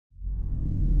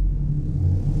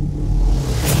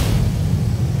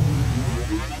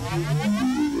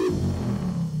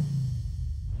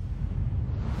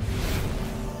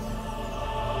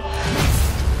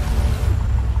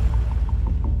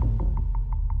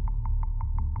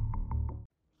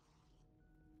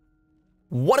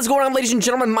What is going on, ladies and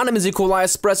gentlemen? My name is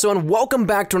Espresso, and welcome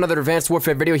back to another Advanced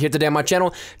Warfare video here today on my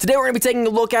channel. Today we're going to be taking a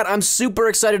look at, I'm super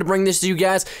excited to bring this to you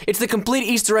guys, it's the complete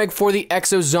Easter egg for the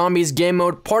EXO Zombies game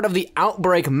mode, part of the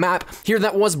Outbreak map here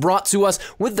that was brought to us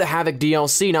with the Havoc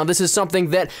DLC. Now this is something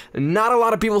that not a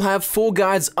lot of people have full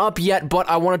guides up yet, but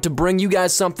I wanted to bring you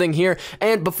guys something here.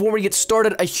 And before we get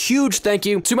started, a huge thank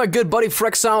you to my good buddy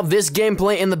Frexile. This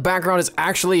gameplay in the background is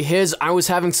actually his. I was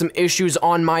having some issues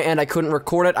on my end. I couldn't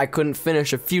record it. I couldn't finish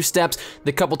a few steps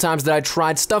the couple times that I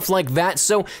tried, stuff like that.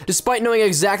 So despite knowing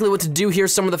exactly what to do here,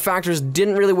 some of the factors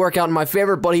didn't really work out in my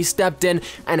favor, but he stepped in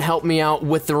and helped me out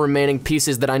with the remaining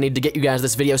pieces that I need to get you guys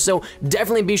this video. So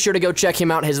definitely be sure to go check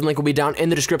him out. His link will be down in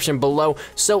the description below.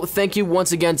 So thank you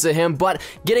once again to him. But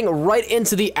getting right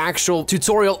into the actual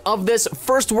tutorial of this,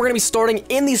 first we're going to be starting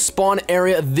in the spawn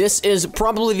area. This is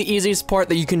probably the easiest part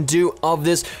that you can do of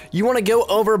this. You want to go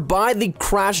over by the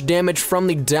crash damage from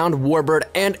the downed warbird,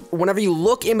 and whenever you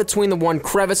look in between the one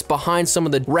crevice behind some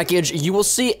of the wreckage, you will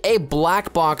see a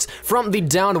black box from the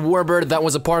downed warbird that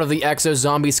was a part of the EXO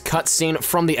Zombies cutscene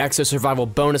from the EXO Survival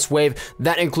bonus wave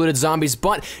that included zombies.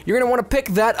 But you're going to want to pick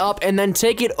that up and then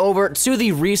take it over to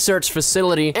the research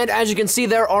facility, and as you can see,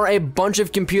 there are a bunch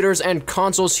of computers and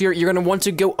consoles here. You're going to want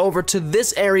to go over to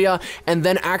this area and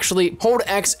then actually hold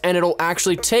X, and it'll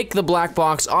actually take the black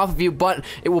box off of you, but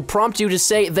it will prompt you to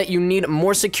say that you need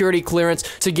more security clearance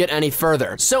to get any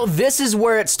further. So this is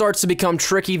where it starts to become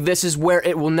tricky. This is where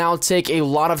it will now take a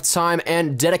lot of time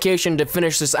and dedication to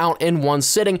finish this out in one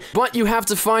sitting, but you have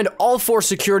to find all 4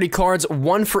 security cards,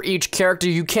 one for each character.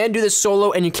 You can do this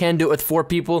solo and you can do it with 4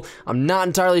 people. I'm not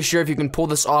entirely sure if you can pull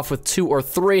this off with 2 or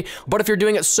 3, but if you're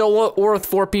doing it solo or with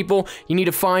 4 people, you need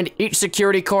to find each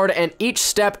security card, and each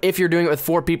step, if you're doing it with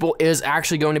 4 people, is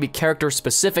actually going to be character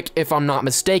specific, if I'm not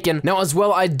mistaken. Now as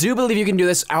well, I do believe you can do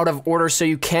this out of order, so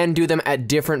you can do them at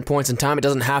different points in time. It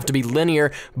doesn't have to be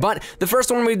linear, but the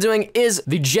first one we're doing is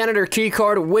the janitor key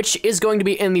card, which is going to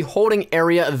be in the holding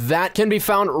area that can be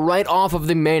found right off of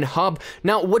the main hub.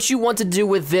 Now what you want to do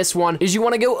with this one is you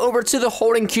want to go over to the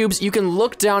holding cubes. You can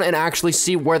look down and actually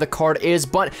see where the card is,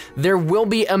 but there will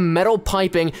be a metal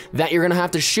piping that you're gonna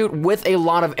have to shoot with a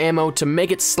lot of ammo to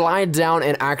make it slide down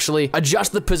and actually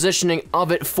adjust the positioning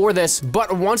of it for this.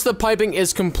 But once the piping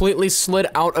is completely slid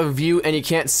out of view and you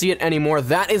can't see it anymore,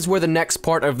 that is where the next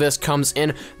part of this comes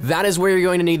in. That is where you're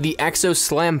going to need the EXO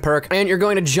Slam perk, and you're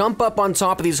going to jump up on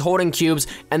top of these holding cubes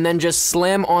and then just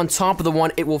slam on top of the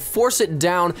one. It will force it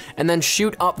down and then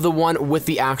shoot up the one with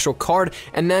the actual card,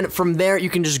 and then from there you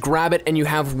can just grab it and you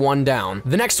have one down.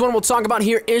 The next one we'll talk about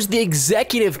here is the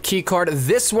executive key card.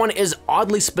 This one is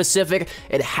oddly specific.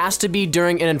 It has to be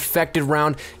during an infected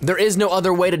round. There is no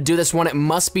other way to do this one. It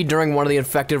must be during one of the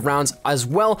infected rounds as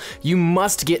well. You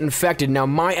must get infected. Now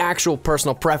my actual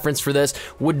personal preference for this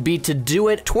would be to do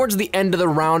it towards the end of the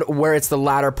round where it's the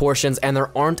latter portions and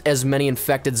there aren't as many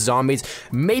infected zombies.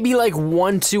 Maybe like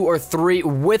 1, 2, or 3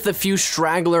 with a few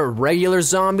straggler regular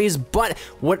zombies. But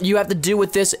what you have to do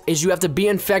with this is you have to be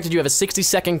infected. You have a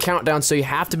 60-second countdown, so you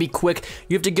have to be quick.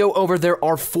 You have to go over. There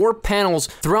are 4 panels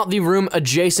throughout the room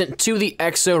adjacent to the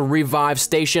EXO revive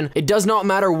station. It does not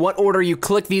matter what order you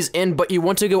click these in, but you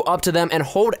want to go up to them and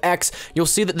hold X. You'll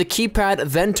see that the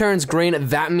keypad then turns green.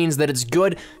 That means that it's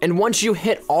good. And once you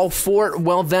hit all 4,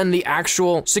 well, then the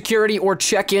actual security or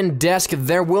check-in desk,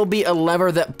 there will be a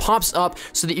lever that pops up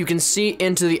so that you can see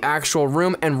into the actual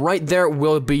room, and right there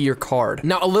will be your card.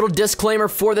 Now a little disclaimer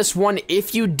for this one: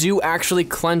 if you do actually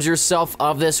cleanse yourself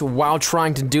of this while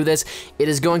trying to do this, it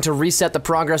is going to reset the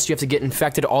progress. You have to get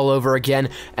infected all over again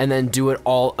and then do it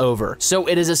all over. So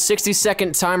it is a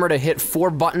 60-second timer to hit 4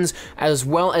 buttons as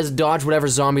well as dodge whatever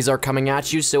zombies are coming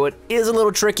at you, so it is a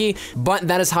little tricky, but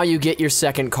that is how you get your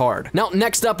second card. Now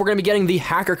next up, we're going to be getting the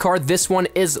hacker card. This one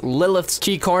is Lilith's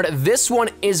key card. This one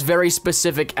is very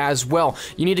specific as well.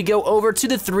 You need to go over to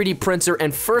the 3D printer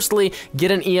and firstly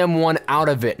get an EM1 out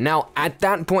of it. Now at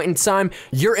that point in time,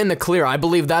 you're in the clear. I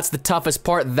believe that's the toughest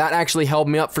part. That actually held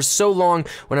me up for so long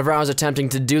whenever I was attempting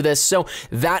to do this, so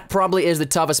that probably is the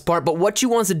toughest part. But what you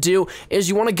want to do is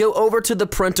you want to go over to the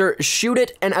printer, shoot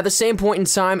it, and at the same point in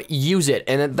time use it.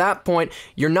 And at that point,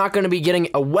 you're not going to be getting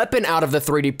a weapon out of the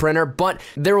 3D printer, but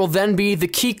there will then be the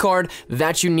key card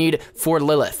that you need for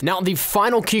Lilith. Now the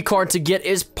final key card to get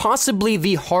is possibly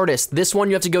the hardest. This one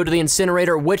you have to go to the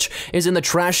incinerator, which is in the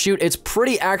trash chute. It's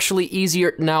pretty actually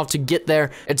easier now to get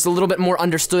there. It's a little bit more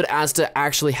understood as to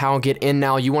actually how to get in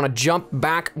now. You want to jump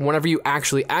back whenever you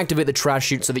actually activate the trash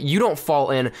chute so that you don't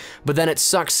fall in, but then it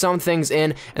sucks some things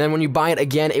in, and then when you buy it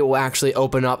again, it will actually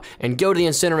open up and go to the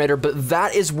incinerator. But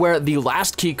that is where the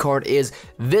last key card is.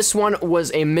 This one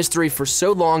was a mystery for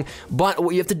so long, but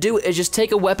what you have to do is just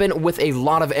take a weapon with a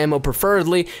lot of ammo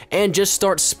preferably, and just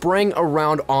start spraying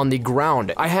around on the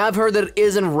ground. I have heard that it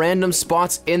is in random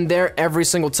spots in there every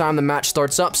single time the match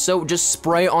starts up, so just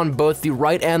spray on both the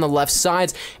right and the left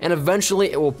sides, and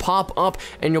eventually it will pop up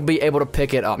and you'll be able to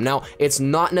pick it up. Now, it's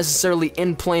not necessarily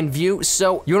in plain view,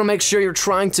 so you want to make sure you're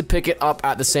trying to pick it up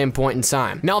at the same point in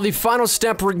time. Now, the final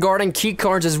step regarding key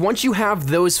cards is once you have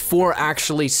those 4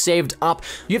 actually saved up,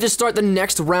 you have to start the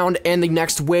next round and the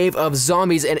next wave of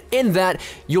zombies, and in that,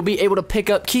 you'll be able to pick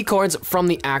up key cards from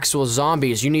the actual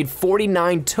zombies. You need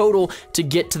 49 total to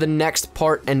get to the next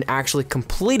part and actually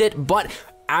complete it, but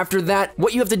after that,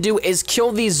 what you have to do is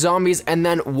kill these zombies and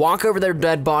then walk over their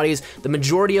dead bodies. The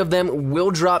majority of them will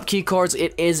drop key cards.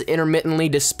 It is intermittently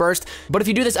dispersed, but if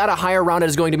you do this at a higher round, it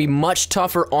is going to be much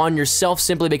tougher on yourself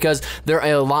simply because there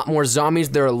are a lot more zombies,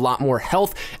 there are a lot more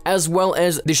health, as well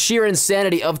as the sheer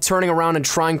insanity of turning around and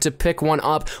trying to pick one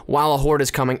up while a horde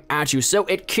is coming at you. So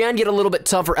it can get a little bit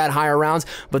tougher at higher rounds,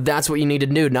 but that's what you need to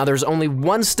do. Now, there's only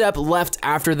one step left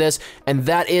after this, and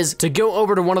that is to go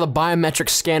over to one of the biometric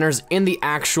scanners in the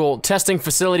actual testing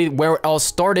facility where it all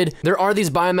started. There are these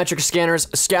biometric scanners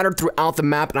scattered throughout the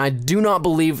map, and I do not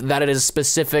believe that it is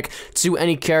specific to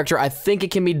any character. I think it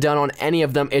can be done on any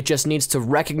of them. It just needs to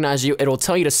recognize you. It'll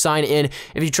tell you to sign in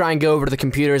if you try and go over to the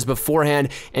computers beforehand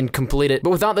and complete it.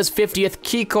 But without this 50th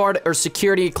key card or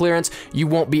security clearance, you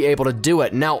won't be able to do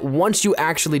it. Now, once you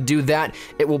actually do that,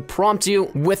 it will prompt you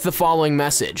with the following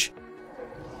message.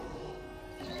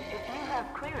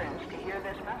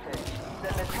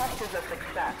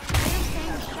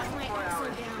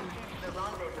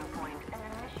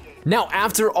 Now,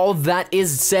 after all that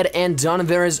is said and done,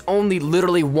 there is only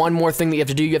literally one more thing that you have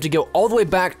to do. You have to go all the way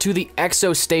back to the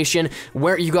EXO station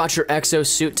where you got your EXO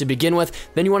suit to begin with.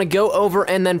 Then you want to go over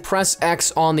and then press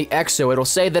X on the EXO. It'll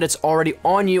say that it's already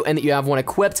on you and that you have one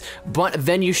equipped, but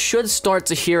then you should start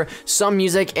to hear some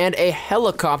music and a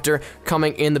helicopter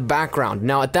coming in the background.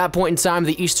 Now, at that point in time,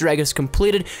 the Easter egg is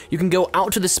completed. You can go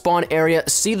out to the spawn area,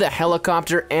 see the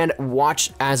helicopter, and watch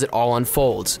as it all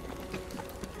unfolds.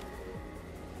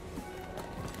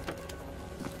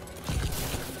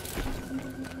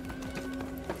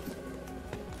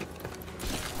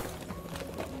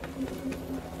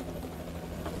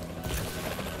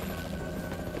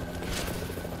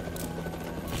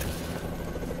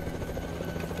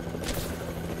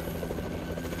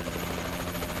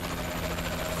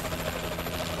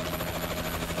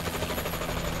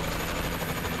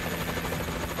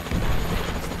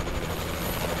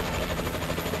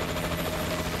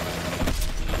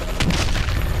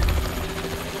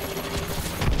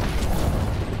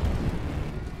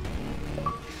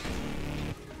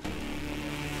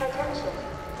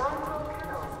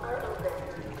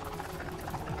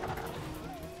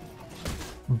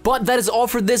 But that is all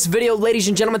for this video, ladies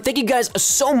and gentlemen. Thank you guys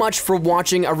so much for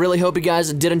watching. I really hope you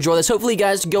guys did enjoy this. Hopefully you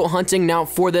guys go hunting now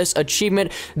for this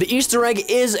achievement. The Easter egg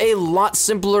is a lot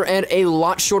simpler and a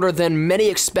lot shorter than many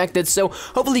expected, so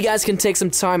hopefully you guys can take some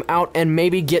time out and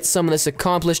maybe get some of this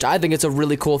accomplished. I think it's a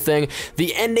really cool thing.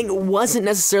 The ending wasn't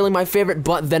necessarily my favorite,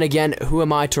 but then again, who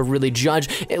am I to really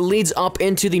judge? It leads up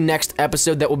into the next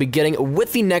episode that we'll be getting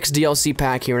with the next DLC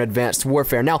pack here in Advanced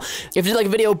Warfare. Now, if you like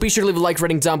the video, be sure to leave a like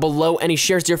rating down below. Any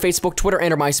shares to your Facebook, Twitter,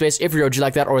 and or MySpace if you're OG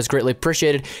like that, always greatly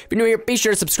appreciated. If you're new here, be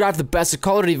sure to subscribe for the best of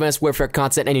Call of Duty Advanced Warfare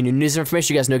content. Any new news and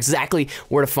information, you guys know exactly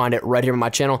where to find it right here on my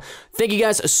channel. Thank you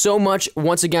guys so much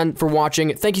once again for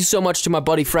watching. Thank you so much to my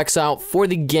buddy Frexile for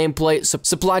the gameplay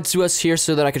supplied to us here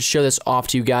so that I could show this off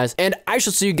to you guys. And I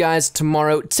shall see you guys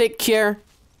tomorrow. Take care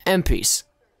and peace.